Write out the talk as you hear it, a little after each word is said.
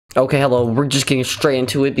Okay, hello. We're just getting straight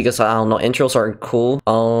into it because I don't know, intros are cool.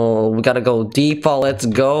 Oh, we gotta go default. Let's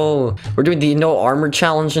go. We're doing the no armor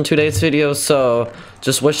challenge in today's video, so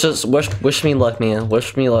just wish me luck, man.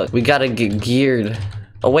 Wish me luck. We gotta get geared.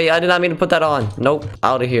 Oh wait, I did not mean to put that on. Nope.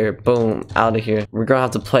 Out of here. Boom. Out of here. We're gonna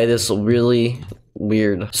have to play this really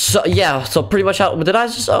weird. So yeah, so pretty much how did I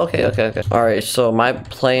just okay. All right, so my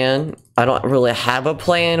plan, I don't really have a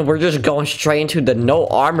plan. We're just going straight into the no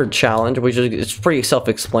armor challenge, which is it's pretty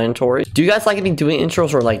self-explanatory. Do you guys like me doing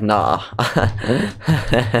intros or like nah?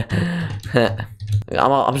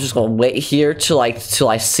 I'm just gonna wait here till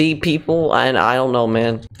I see people, and I don't know,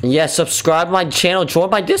 man. Yeah, subscribe to my channel,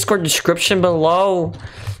 join my Discord description below.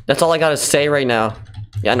 That's all I gotta say right now.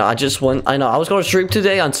 Yeah, no, I know I was going to stream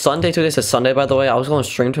today on Sunday. Today's a Sunday, by the way. I was going to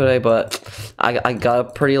stream today, but I got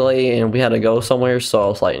up pretty late and we had to go somewhere. So I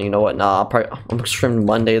was like, you know what? Nah, I'm going to stream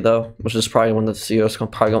Monday though, which is probably when the video is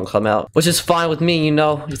probably going to come out, which is fine with me. You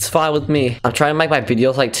know, it's fine with me. I'm trying to make my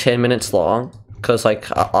videos like 10 minutes long. Cause like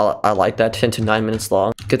I like that 10 to 9 minutes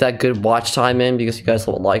long. Get that good watch time in because you guys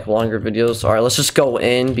will like longer videos. All right, let's just go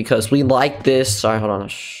in because we like this. Sorry, hold on.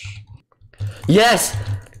 Shh. Yes.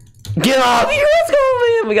 Get off here! Let's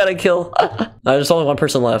go, man! We gotta kill. There's only one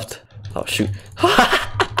person left. Oh shoot!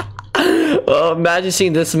 Oh, imagine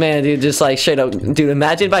seeing this man, dude. Just like straight up, dude.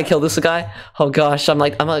 Imagine if I kill this guy. Oh gosh, I'm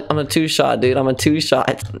a two-shot, dude. I'm a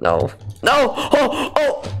two-shot. No.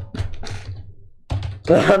 Oh.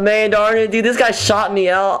 Man, darn it, dude. This guy shot me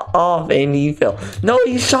off and he fell. No,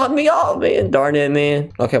 he shot me off, man. Darn it,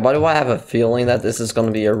 man. Okay, why do I have a feeling that this is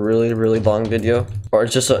gonna be a really, really long video? Or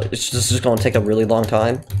it's just gonna take a really long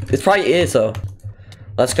time? It probably is, though.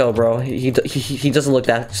 Let's go, bro. He doesn't look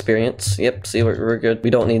that experienced. Yep, see, we're good. We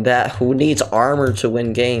don't need that. Who needs armor to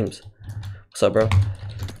win games? What's up, bro?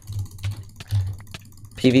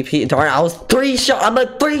 PvP. Darn, I'm a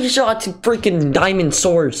 3-shot to freaking diamond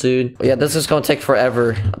swords, dude. Yeah, this is gonna take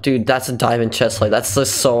forever. Dude, that's a diamond chest plate. That's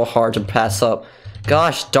just so hard to pass up.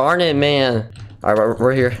 Gosh darn it, man. All right,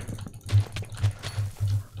 we're here.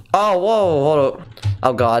 Oh, whoa, hold up.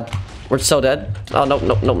 Oh god, we're so dead. Oh, no,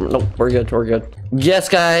 we're good. Yes,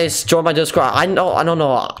 guys, join my Discord. I don't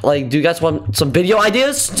know. Like, do you guys want some video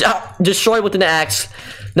ideas? Destroy with an axe.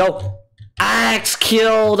 No, axe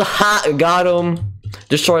killed. Ha, got him.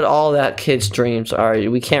 Destroyed all that kid's dreams. All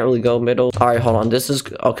right, we can't really go middle. All right, hold on. This is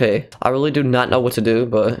okay. I really do not know what to do,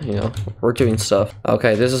 but you know, we're doing stuff.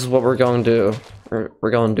 Okay, this is what we're going to do.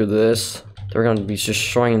 We're going to do this. We're going to be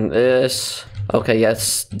destroying this. Okay,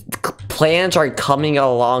 yes. Plans are coming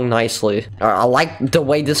along nicely. All right, I like the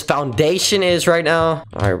way this foundation is right now.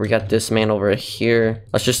 All right, we got this man over here.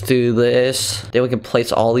 Let's just do this. Then we can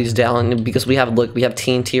place all these down because we have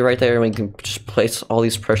TNT right there, and we can just place all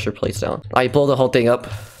these pressure plates down. All right, blow the whole thing up.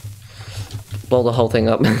 Blow the whole thing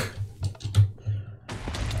up.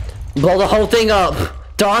 Blow the whole thing up.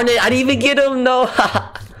 Darn it! I didn't even get him. No.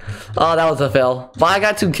 Oh, that was a fail. But I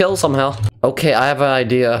got 2 kills somehow. Okay, I have an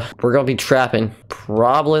idea. We're gonna be trapping.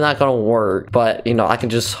 Probably not gonna work, but you know, I can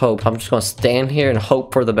just hope. I'm just gonna stand here and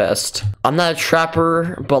hope for the best. I'm not a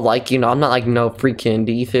trapper, but like, you know, I'm not like no freaking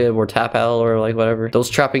defib or tap out or like whatever. Those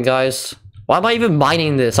trapping guys. Why am I even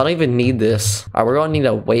mining this? I don't even need this. All right, we're gonna need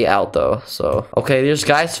a way out though. So, okay, there's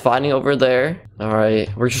guys fighting over there. All right,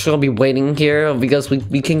 we're just gonna be waiting here because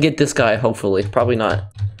we can get this guy, hopefully. Probably not.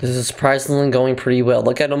 This is surprisingly going pretty well.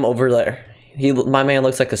 Look at him over there. My man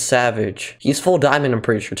looks like a savage. He's full diamond, I'm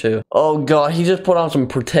pretty sure, too. Oh, God. He just put on some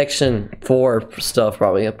protection 4 stuff,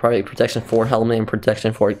 probably. Probably protection 4 helmet and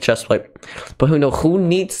protection 4 chest plate. But who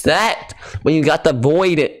needs that when you got the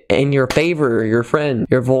void in your favor, your friend?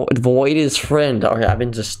 Your void is friend. All right, I've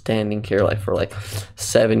been just standing here for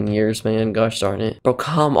 7 years, man. Gosh darn it. Bro,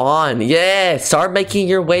 come on. Yeah, start making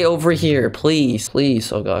your way over here, please.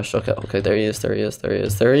 Please. Oh, gosh. Okay, there he is. There he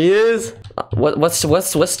is.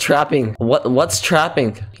 What's trapping? What's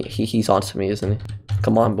trapping? He's onto me, isn't he?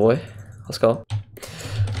 Come on, boy. Let's go.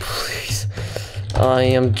 Please. I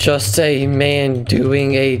am just a man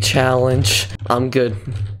doing a challenge. I'm good.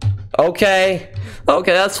 Okay,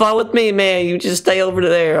 that's fine with me, man. You just stay over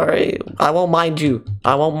there, all right? I won't mind you.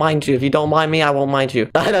 If you don't mind me, I won't mind you.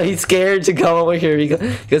 I know he's scared to go over here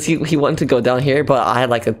because he wanted to go down here, but I had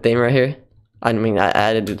like a thing right here. I mean, I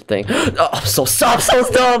added the thing. Oh, I'm so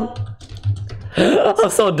dumb. I'm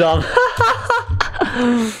so dumb.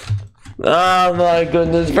 Oh my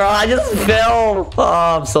goodness, bro. I just fell.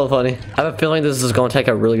 Oh, I'm so funny. I have a feeling this is going to take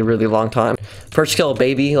a really, really long time. First kill,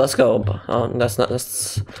 baby. Let's go. Oh,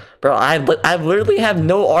 that's... Bro, I literally have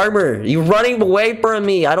no armor. You're running away from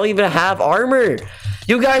me. I don't even have armor.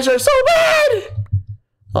 You guys are so bad.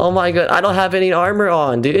 Oh my god. I don't have any armor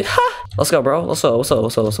on, dude. Let's go, bro. Let's go.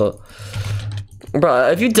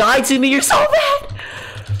 Bro, if you die to me, you're so bad.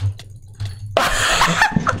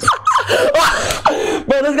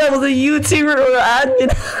 Bro, this guy was a YouTuber or an admin.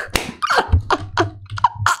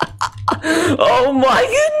 Oh my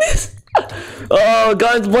goodness. Oh,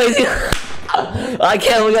 guns blazing. I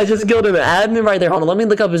can't believe I just killed an admin right there. Hold on, let me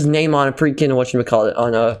look up his name on a freaking, whatchamacallit,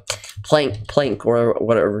 on Plank or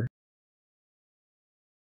whatever.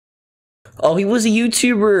 Oh, he was a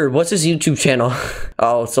YouTuber. What's his YouTube channel?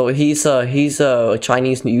 Oh, so he's a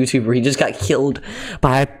Chinese YouTuber. He just got killed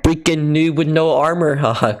by a freaking noob with no armor.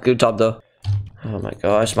 Haha, good job though. Oh my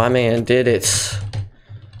gosh, my man did it.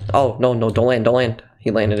 Oh, no, don't land. He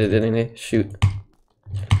landed it, didn't he? Shoot.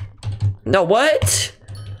 No, what?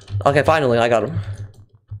 Okay, finally, I got him.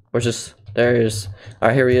 Where's this? There he is.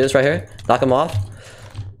 Alright, here he is, right here. Knock him off.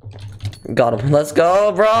 Got him. Let's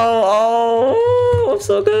go, bro. Oh, I'm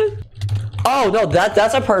so good. Oh, no,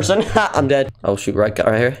 that's a person. I'm dead. Oh, shoot, right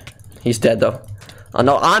here. He's dead, though. Oh,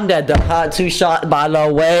 no, I'm dead, though. 2 shot, by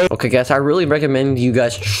the way. Okay, guys, I really recommend you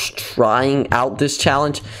guys trying out this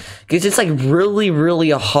challenge. Because it's, like, really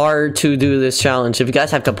hard to do this challenge. If you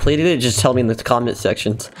guys have completed it, just tell me in the comment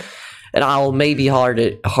sections. And I'll maybe hard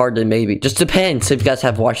it maybe. Just depends if you guys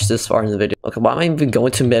have watched this far in the video. Okay, why am I even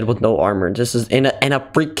going to mid with no armor? This is in a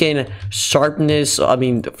freaking sharpness. I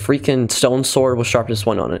mean, freaking stone sword with sharpness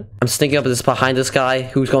 1 on it. I'm sneaking up this behind this guy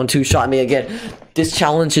who's going to shot me again. This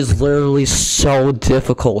challenge is literally so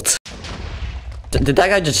difficult. Did that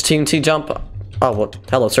guy just TNT jump? Oh, well,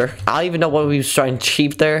 hello, sir. I don't even know what we was trying to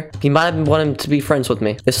achieve there. He might have wanted to be friends with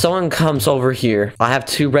me. If someone comes over here, I have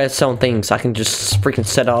 2 redstone things. I can just freaking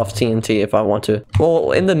set off TNT if I want to.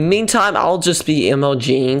 Well, in the meantime, I'll just be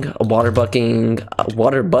MLGing,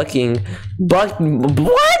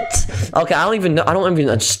 what? Okay, I don't even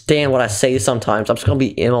understand what I say sometimes. I'm just gonna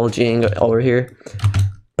be MLGing over here.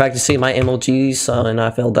 Practicing my MLGs, and I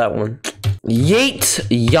failed that one. Yeet,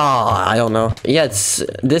 yeah, I don't know. Yes,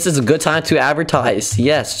 this is a good time to advertise.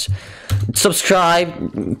 Yes,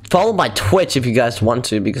 subscribe, follow my Twitch if you guys want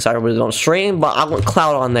to, because I really don't stream, but I want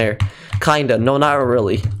clout on there. Kinda, no, not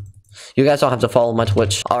really. You guys don't have to follow my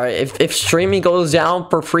Twitch. All right, if streaming goes down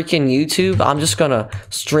for freaking YouTube, I'm just gonna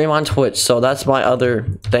stream on Twitch. So that's my other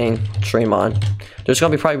thing, stream on. There's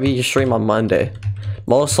gonna probably be a stream on Monday.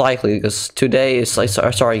 Most likely, because today is like,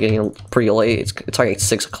 sorry, getting pretty late. It's like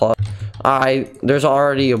 6 o'clock. Alright, there's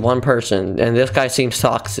already 1 person, and this guy seems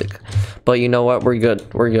toxic. But you know what? We're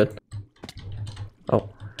good. We're good. Oh.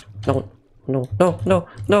 No.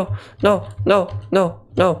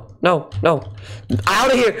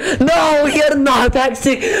 Out of here. No, he had a knockback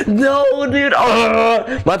stick. No, dude.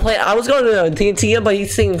 My plan, I was going to TNT him, but he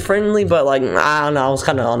seemed friendly, but like, I don't know, I was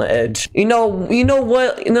kind of on the edge. You know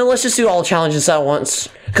what? Let's just do all challenges at once.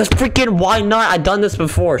 Because freaking why not? I've done this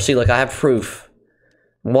before. See, look, I have proof.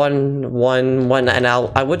 One, and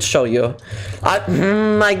I would show you.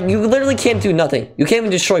 Like, you literally can't do nothing. You can't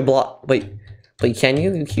even destroy block. But can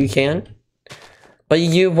you? You can. But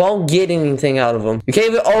you won't get anything out of them. You can't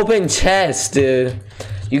even open chests, dude.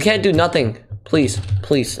 You can't do nothing. Please.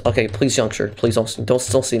 Okay, please, youngster. Please don't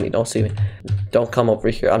see me. Don't see me. Don't come over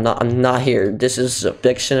here. I'm not here. This is a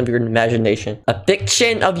fiction of your imagination. A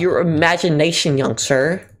fiction of your imagination,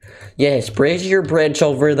 youngster. Yes, bridge your bridge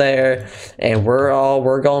over there, and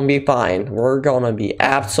we're gonna be fine. We're gonna be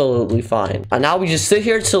absolutely fine. And now we just sit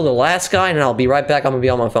here till the last guy, and I'll be right back. I'm gonna be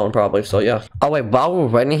on my phone probably, so yeah. Oh wait, while we're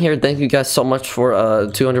waiting here, thank you guys so much for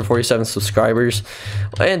 247 subscribers,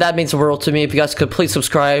 and that means the world to me. If you guys could please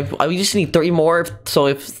subscribe. We just need 3 more, so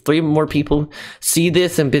if 3 more people see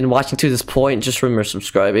this and been watching to this point, just remember to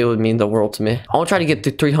subscribe. It would mean the world to me. I want to try to get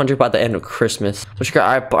to 300 by the end of Christmas. Which,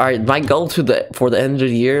 alright, my goal for the end of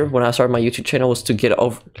the year when I started my YouTube channel was to get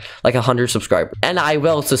over like 100 subscribers, and I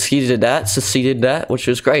succeeded that, which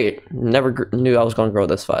was great. Never knew I was gonna grow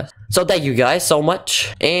this fast. So thank you guys so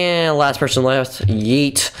much. And last person left,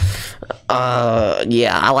 yeet.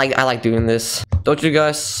 Yeah, I like doing this, don't you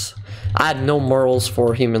guys? I had no morals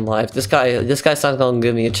for human life. This guy's not gonna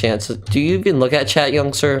give me a chance. Do you even look at chat,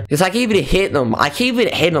 youngster? Because I can't even hit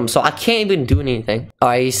him. So I can't even do anything.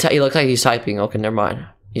 Alright, he looks like he's typing. Okay, never mind.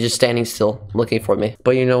 He's just standing still, looking for me.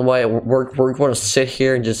 But you know what? We're going to sit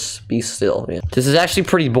here and just be still. Yeah. This is actually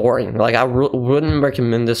pretty boring. Like, I wouldn't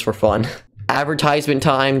recommend this for fun. Advertisement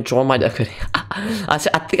time. Join my... I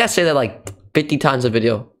think I say that like 50 times a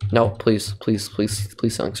video. No, please,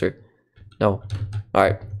 youngster. No.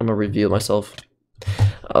 Alright, I'm gonna reveal myself.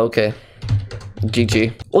 Okay.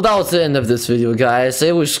 GG. Well, that was the end of this video, guys.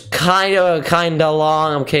 It was kinda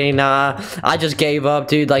long. Okay, nah. I just gave up,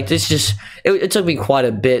 dude. Like, this just... it took me quite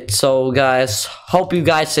a bit. So guys, hope you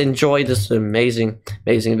guys enjoyed this amazing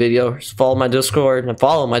video. Follow my Discord,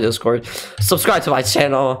 subscribe to my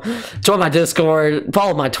channel, join my Discord,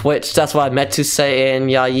 follow my Twitch. That's what I meant to say. And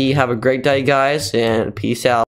yeah, have a great day, guys, and peace out.